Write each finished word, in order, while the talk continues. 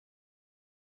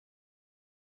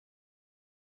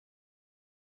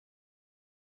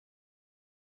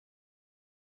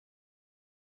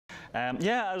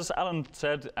Yeah, as Alan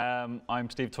said, I'm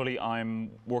Steve Tully.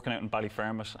 I'm working out in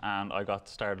Ballyfermot, and I got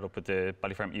started up with the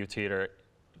Ballyfermot Youth Theatre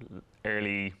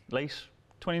late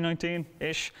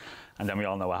 2019-ish, and then we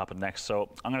all know what happened next. So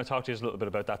I'm going to talk to you a little bit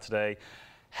about that today,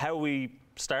 how we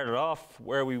started off,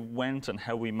 where we went, and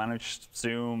how we managed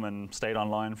Zoom and stayed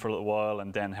online for a little while,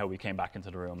 and then how we came back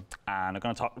into the room. And I'm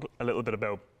going to talk a little bit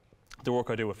about the work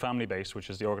I do with Familibase, which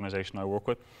is the organisation I work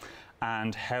with,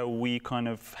 and how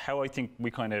I think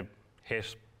we kind of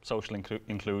hit social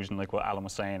inclusion, like what Alan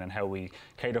was saying, and how we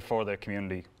cater for the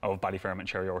community of Ballyfermot and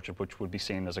Cherry Orchard, which would be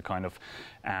seen as a kind of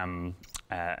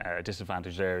a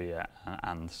disadvantaged area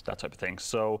and that type of thing.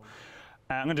 So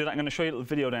I'm going to do that. I'm going to show you a little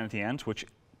video down at the end, which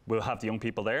will have the young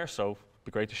people there, so it'd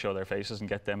be great to show their faces and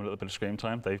get them a little bit of screen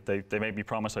time. They made me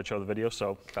promise I'd show the video,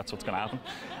 so that's what's going to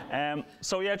happen.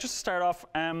 So yeah, just to start off,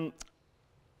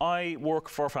 I work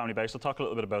for Familibase. I'll talk a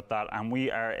little bit about that, and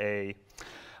we are a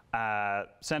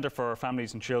centre for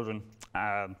families and children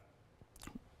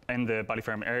in the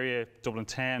Ballyfermot area, Dublin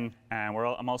 10, and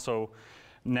I'm also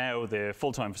now the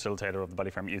full-time facilitator of the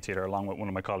Ballyfermot Youth Theatre, along with one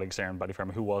of my colleagues there in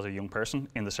Ballyfermot who was a young person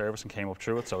in the service and came up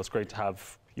through it. So it's great to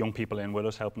have young people in with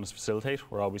us helping us facilitate.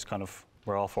 We're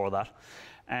all for that.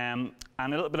 And a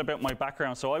little bit about my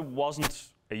background. So I wasn't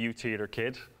a youth theatre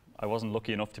kid. I wasn't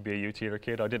lucky enough to be a youth theatre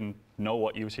kid. I didn't know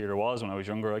what youth theatre was when I was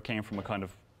younger. I came from a kind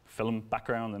of film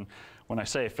background, and when I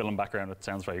say film background, it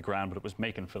sounds very grand, but it was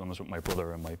making films with my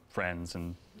brother and my friends,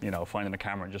 and finding a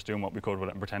camera and just doing what we could with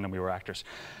it and pretending we were actors.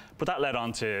 But that led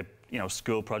on to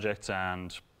school projects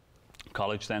and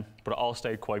college then, but it all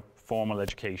stayed quite formal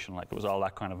education. Like, it was all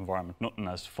that kind of environment, nothing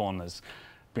as fun as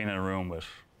being in a room with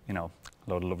a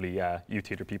load of lovely youth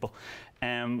theatre people.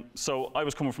 So I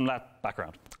was coming from that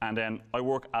background, and then I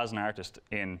work as an artist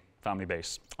in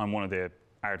Familibase. I'm one of the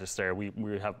artists there.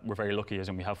 We're very lucky, as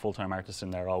in we have full-time artists in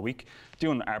there all week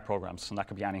doing art programs, and that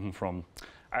could be anything from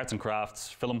arts and crafts,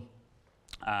 film,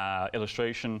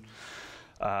 illustration,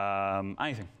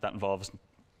 anything that involves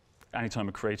any time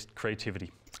of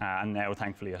creativity. And now,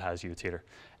 thankfully, it has youth theatre.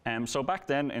 So back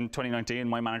then in 2019,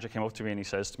 my manager came up to me and he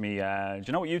says to me, "Do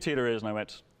you know what youth theatre is?" And I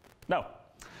went, "No."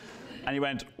 And he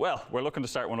went, "Well, we're looking to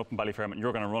start one up in Ballyfermot, and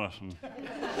you're going to run it." And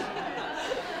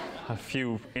a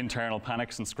few internal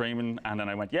panics and screaming, and then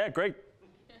I went, "Yeah, great,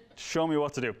 show me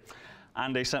what to do."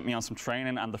 And they sent me on some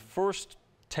training, and the first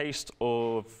taste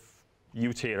of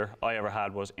youth theatre I ever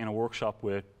had was in a workshop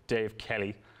with Dave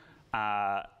Kelly.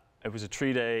 It was a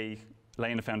 3-day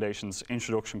laying the foundations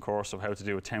introduction course of how to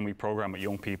do a 10-week program with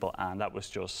young people, and that was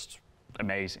just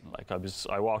amazing. Like,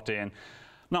 I walked in,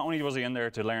 not only was I in there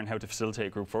to learn how to facilitate a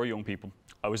group for young people,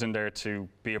 I was in there to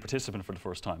be a participant for the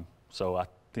first time. So at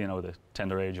the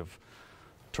tender age of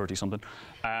 30-something,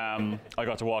 I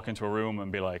got to walk into a room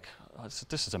and be like, "Oh,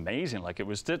 this is amazing." Like, it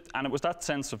was that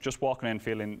sense of just walking in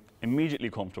feeling immediately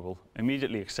comfortable,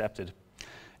 immediately accepted,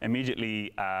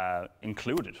 immediately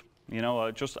included.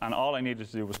 And all I needed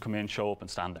to do was come in, show up, and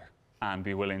stand there, and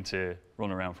be willing to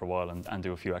run around for a while and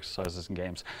do a few exercises and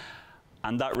games.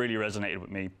 And that really resonated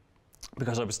with me,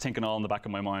 because I was thinking all in the back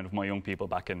of my mind of my young people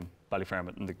back in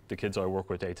Ballyfermot and the kids I work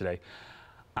with day to day.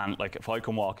 And like, if I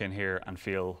can walk in here and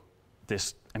feel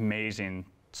this amazing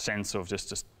sense of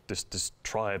this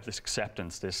tribe, this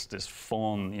acceptance, this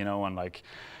fun, and like,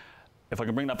 if I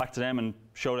can bring that back to them and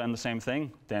show them the same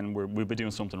thing, then we'll be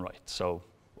doing something right. So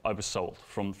I was sold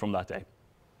from that day.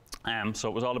 So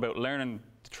it was all about learning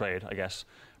the trade, I guess,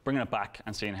 bringing it back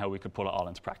and seeing how we could put it all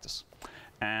into practice.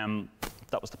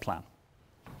 That was the plan.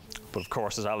 But of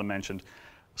course, as Alan mentioned,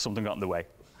 something got in the way.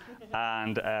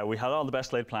 And we had all the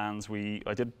best laid plans.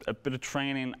 I did a bit of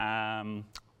training.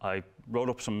 I wrote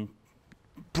up some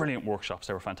brilliant workshops.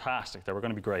 They were fantastic. They were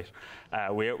going to be great.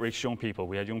 We outreached young people.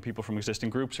 We had young people from existing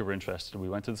groups who were interested. We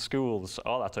went to the schools,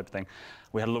 all that type of thing.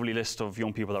 We had a lovely list of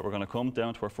young people that were going to come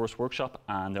down to our first workshop,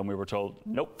 and then we were told,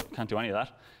 "Nope, can't do any of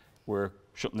that. We're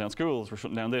shutting down schools. We're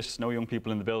shutting down this. No young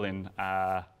people in the building."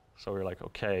 So we were like,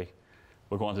 "Okay,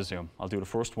 we'll go on to Zoom. I'll do the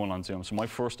first one on Zoom." So my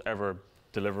first ever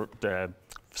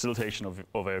facilitation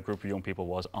of a group of young people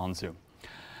was on Zoom.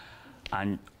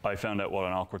 And I found out what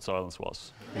an awkward silence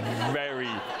was very,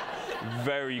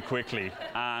 very quickly.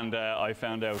 And I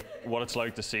found out what it's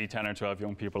like to see 10 or 12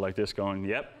 young people like this going,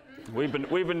 "Yep, we've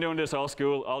been doing this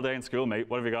all day in school, mate.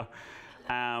 What have you got?"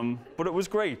 But it was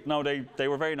great. No, they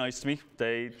were very nice to me.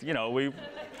 They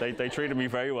treated me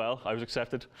very well. I was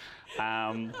accepted.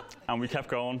 And we kept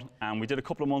going, and we did a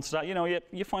couple of months of that.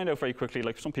 You find out very quickly,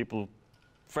 like, some people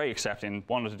very accepting,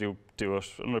 wanted to do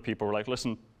it. And other people were like,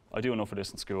 "Listen, I do enough of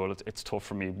this in school. It's tough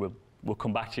for me. We'll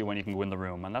come back to you when you can go in the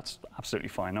room." And that's absolutely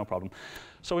fine, no problem.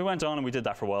 So we went on and we did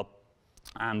that for a while.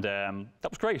 And that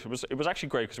was great. It was actually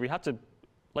great, because we had to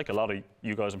like a lot of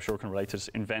you guys I'm sure can relate to this,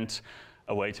 invent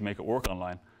a way to make it work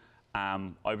online.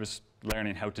 I was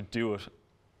learning how to do it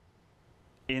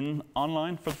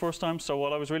online for the first time. So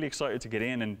while I was really excited to get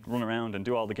in and run around and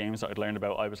do all the games that I'd learned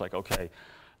about, I was like, okay,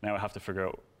 now I have to figure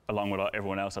out along with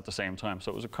everyone else at the same time.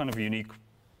 So it was a kind of unique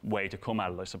way to come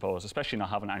at it, I suppose, especially not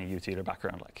having any youth theatre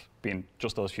background, like being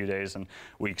just those few days and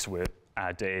weeks with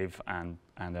Dave and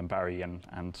then Barry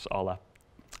and all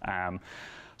that.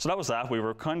 So that was that. We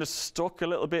were kind of stuck a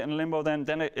little bit in limbo then.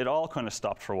 Then it all kind of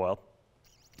stopped for a while.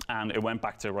 And it went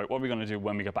back to, right, what are we going to do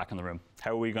when we get back in the room?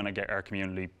 How are we going to get our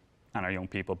community and our young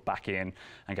people back in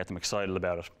and get them excited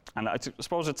about it? And I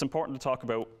suppose it's important to talk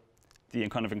about the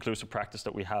kind of inclusive practice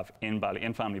that we have in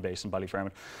Familibase in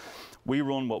Ballyfermot. We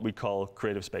run what we call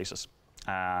creative spaces.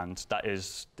 And that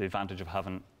is the advantage of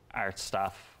having arts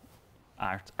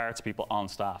people on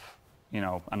staff, you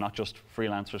know, and not just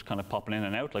freelancers kind of popping in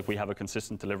and out. Like, we have a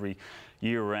consistent delivery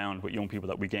year round with young people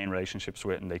that we gain relationships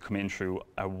with, and they come in through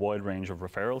a wide range of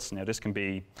referrals. Now, this can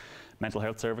be mental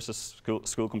health services,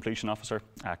 school completion officer,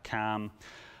 CAM,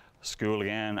 school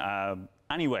again.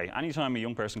 Anyway, anytime a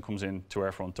young person comes in to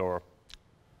our front door,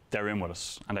 they're in with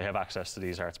us and they have access to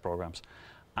these arts programs.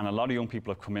 And a lot of young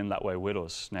people have come in that way with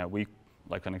us. Now,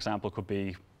 like an example could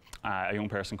be a young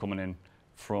person coming in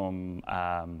from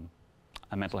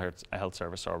a mental health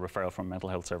service or a referral from a mental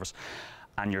health service,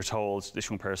 and you're told this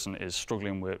young person is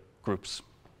struggling with groups,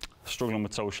 struggling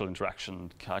with social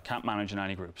interaction, can't manage in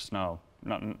any groups. No,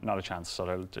 not a chance, so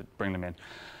they'll bring them in.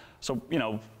 So, you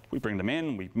know, we bring them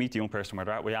in, we meet the young person where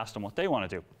they're at, we ask them what they want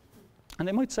to do. And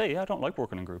they might say, yeah, I don't like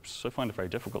working in groups, I find it very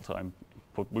difficult.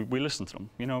 But we listen to them,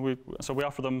 you know. So we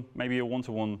offer them maybe a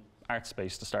one-to-one art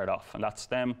space to start off, and that's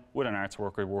them with an arts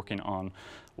worker working on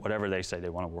whatever they say they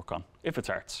want to work on. If it's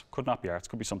arts, could not be arts,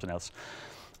 could be something else.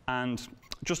 And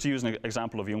just to use an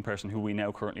example of a young person who we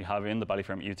now currently have in the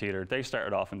Ballyfermot Youth Theatre, they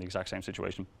started off in the exact same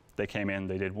situation. They came in,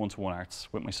 they did one-to-one arts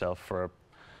with myself for,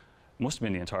 must have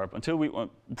been the entire,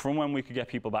 from when we could get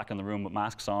people back in the room with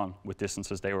masks on, with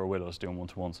distances, they were with us doing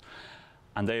one-to-ones.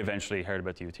 And they eventually heard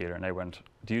about the youth theatre and they went,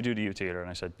 do you do the youth theatre? And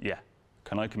I said, yeah.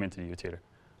 Can I come into the youth theatre?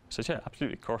 I said, yeah,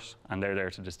 absolutely, of course. And they're there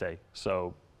to this day.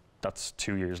 So that's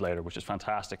 2 years later, which is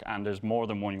fantastic. And there's more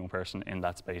than one young person in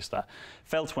that space that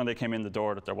felt when they came in the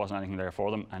door that there wasn't anything there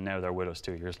for them, and now they're with us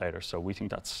 2 years later. So we think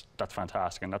that's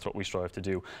fantastic, and that's what we strive to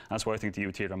do. And that's why I think the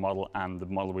youth theatre model and the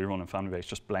model we run in Familibase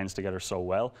just blends together so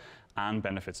well and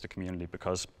benefits the community,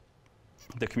 because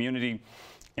the community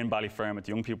in Ballyfermot,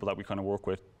 the young people that we kind of work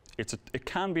with, it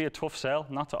can be a tough sell,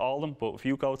 not to all of them, but if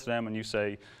you go to them and you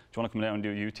say, do you want to come down and do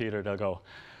youth theatre, they'll go,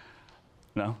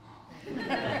 no.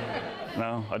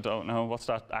 No, I don't know. What's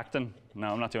that, acting? No,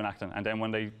 I'm not doing acting. And then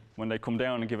when they come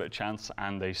down and give it a chance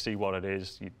and they see what it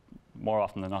is, more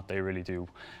often than not, they really do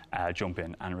jump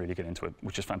in and really get into it,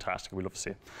 which is fantastic. We love to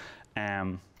see it.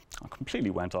 I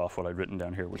completely went off what I'd written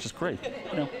down here, which is great.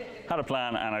 You know, had a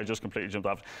plan and I just completely jumped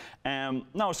off.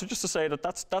 No, so just to say that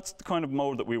that's the kind of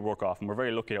mode that we work off, and we're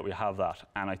very lucky that we have that.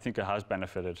 And I think it has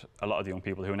benefited a lot of the young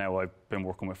people who now I've been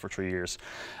working with for 3 years.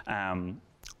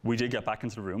 We did get back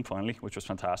into the room finally, which was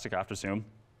fantastic after Zoom.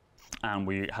 And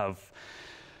we have,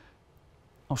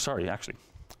 oh, sorry, actually.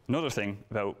 Another thing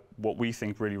about what we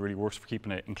think really, really works for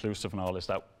keeping it inclusive and all is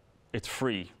that it's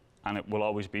free and it will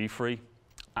always be free.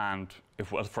 And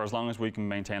for as long as we can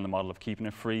maintain the model of keeping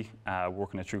it free,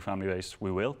 working a true family base,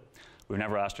 we will. We've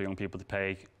never asked our young people to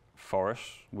pay for it.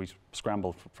 We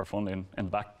scramble for funding in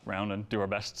the background and do our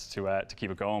best to keep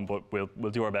it going, but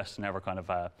we'll do our best to never kind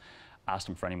of ask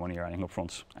them for any money or anything up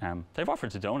front. They've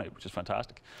offered to donate, which is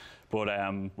fantastic, but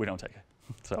we don't take it.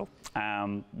 So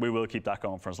we will keep that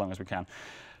going for as long as we can.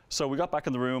 So we got back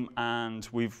in the room and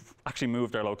we've actually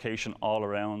moved our location all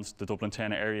around the Dublin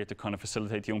 10 area to kind of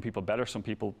facilitate the young people better. Some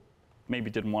people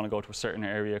maybe didn't want to go to a certain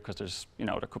area because there's, you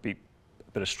know, there could be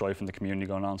a bit of strife in the community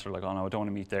going on. So they're like, oh no, I don't want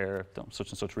to meet there, such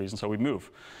and such reason. So we move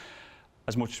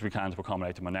as much as we can to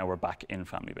accommodate them, and now we're back in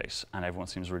Familibase and everyone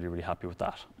seems really, really happy with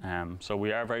that. So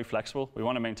we are very flexible. We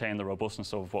want to maintain the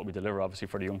robustness of what we deliver, obviously,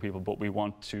 for the young people, but we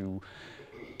want to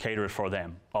cater it for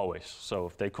them always. So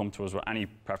if they come to us with any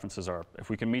preferences, or if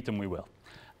we can meet them, we will.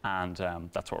 And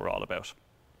that's what we're all about.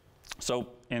 So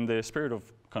in the spirit of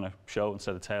kind of show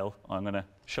instead of tell, I'm going to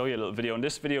show you a little video. And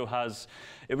this video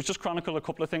it was just chronicled a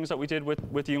couple of things that we did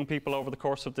with the young people over the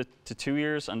course of the 2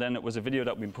 years. And then it was a video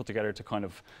that we put together to kind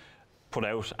of put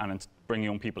out and bring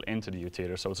young people into the youth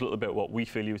theatre. So it's a little bit what we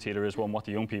feel youth theatre is, what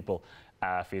the young people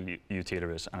feel youth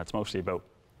theatre is. And it's mostly about,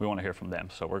 we want to hear from them.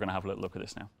 So we're going to have a little look at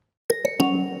this now.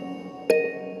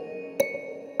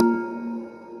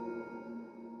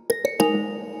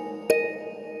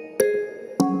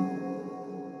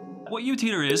 What what Youth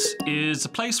Theatre is a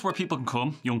place where people can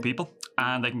come, young people,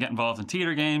 and they can get involved in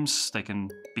theatre games, they can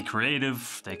be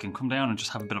creative, they can come down and just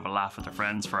have a bit of a laugh with their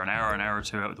friends for an hour or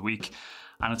two out of the week.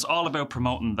 And it's all about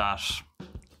promoting that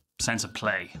sense of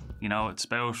play. You know, it's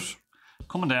about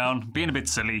coming down, being a bit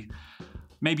silly.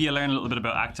 Maybe you learn a little bit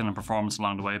about acting and performance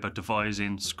along the way, about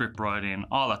devising, script writing,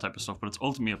 all that type of stuff, but it's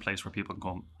ultimately a place where people can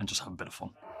come and just have a bit of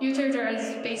fun. Youth Theatre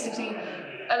is basically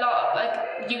a lot of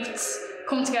like youths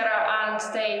come together and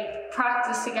they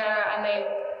practice together and they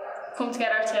come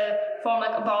together to form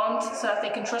like a bond so that they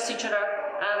can trust each other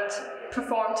and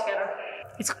perform together.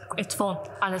 It's fun,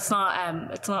 and it's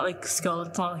not like school.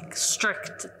 It's not like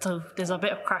strict. So there's a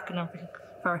bit of crack and everything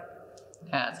for it.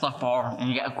 Yeah, it's not boring, and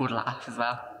you get a good laugh as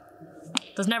well.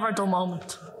 There's never a dull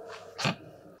moment.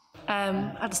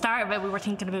 At the start of it, we were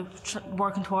thinking about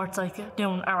working towards like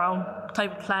doing our own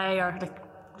type of play or like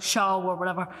show or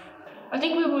whatever. I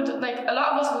think we would, like, a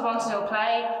lot of us would want to do a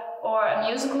play or a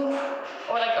musical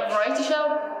or like a variety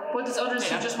show, but there's others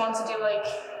who just want to do like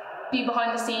be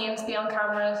behind the scenes, be on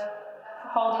camera,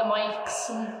 holding the mics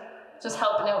and just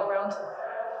helping out around.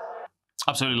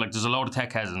 Absolutely, like there's a load of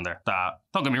tech heads in there that,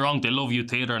 don't get me wrong, they love Youth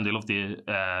Theatre and they love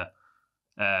the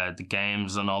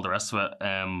games and all the rest of it.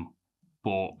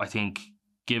 But I think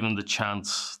given the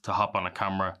chance to hop on a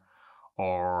camera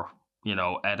or, you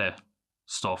know, edit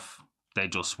stuff, they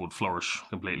just would flourish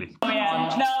completely. Oh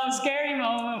yeah, no, scary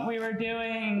moment we were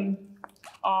doing.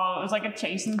 Oh, it was like a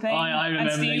chasing thing. I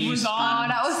remember. And Steve was on. Oh,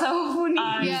 that was so funny.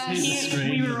 And Yes.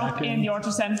 we were up in the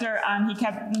Orchard Centre and he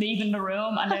kept leaving the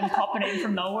room and then popping in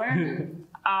from nowhere.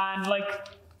 And like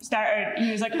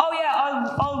he was like, oh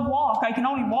yeah, I'll walk, I can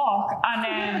only walk. And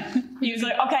then he was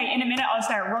like, okay, in a minute I'll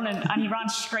start running. And he ran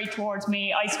straight towards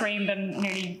me. I screamed and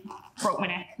nearly broke my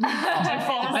neck.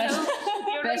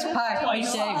 Best part, we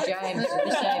saved James.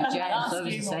 We saved James. I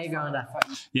was the saviour on that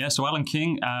fight. Yeah, so Alan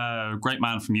King, a great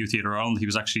man from Youth Theatre Ireland. He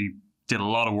was actually did a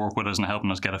lot of work with us and helping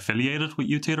us get affiliated with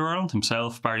Youth Theatre Ireland.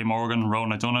 Himself, Barry Morgan,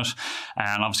 Rowan O'Dunnett,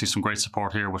 and obviously some great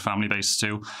support here with Familibase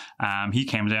too. He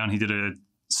came down, he did a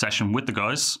session with the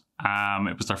guys.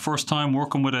 It was their first time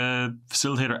working with a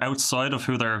facilitator outside of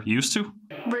who they're used to.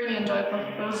 Really enjoyable.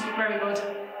 It was very good.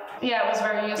 Yeah, it was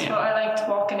very useful. Yeah. I liked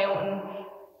walking out and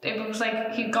it was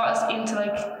like he got us into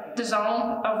like the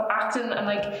zone of acting and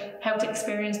like how to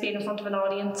experience being in front of an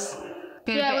audience.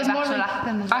 Yeah, it was more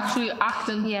like actually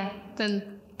acting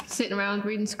than sitting around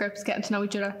reading scripts, getting to know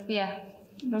each other. Yeah.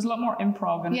 There's a lot more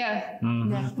improv in it. Yeah.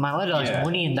 Man, I lost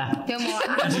money in that. Feel more.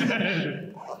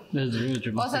 There's really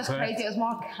dramatic. Also, it's crazy. It was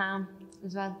more calm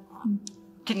as well.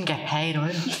 Didn't get paid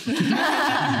either.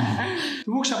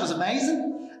 The workshop was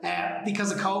amazing.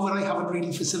 Because of COVID, I haven't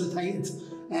really facilitated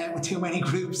with too many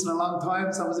groups in a long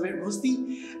time, so I was a bit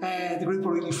rusty. The group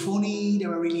were really funny, they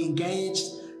were really engaged,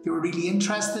 they were really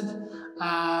interested,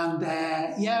 and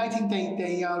yeah, I think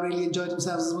they all really enjoyed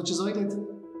themselves as much as I did.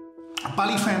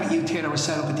 Ballyfermot Youth Theatre was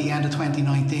set up at the end of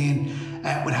 2019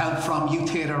 with help from Youth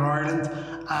Theatre Ireland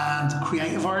and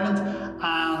Creative Ireland,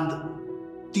 and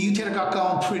the Youth Theatre got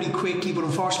going pretty quickly, but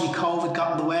unfortunately COVID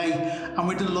got in the way, and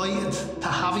we're delighted to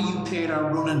have a Youth Theatre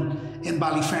running in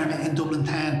Ballyfermot in Dublin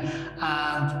town,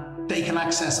 and they can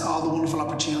access all the wonderful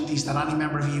opportunities that any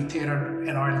member of Youth Theatre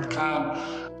in Ireland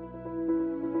can.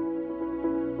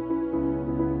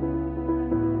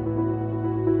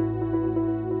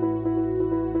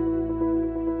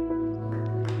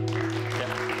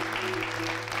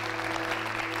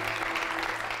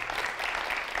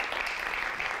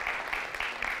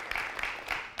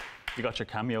 You got your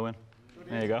cameo in.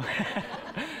 There you go.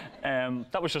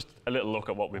 That was just a little look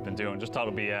at what we've been doing. Just thought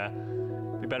it'd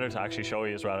be better to actually show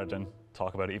you rather than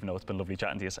talk about it, even though it's been lovely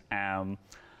chatting to you. So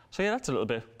yeah, that's a little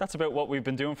bit. That's about what we've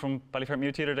been doing from Ballyfermot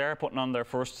Youth Theatre there, putting on their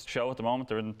first show at the moment.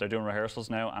 They're doing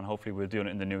rehearsals now, and hopefully we'll do it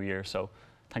in the new year. So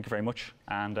thank you very much,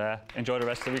 and enjoy the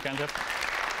rest of the weekend, Jeff.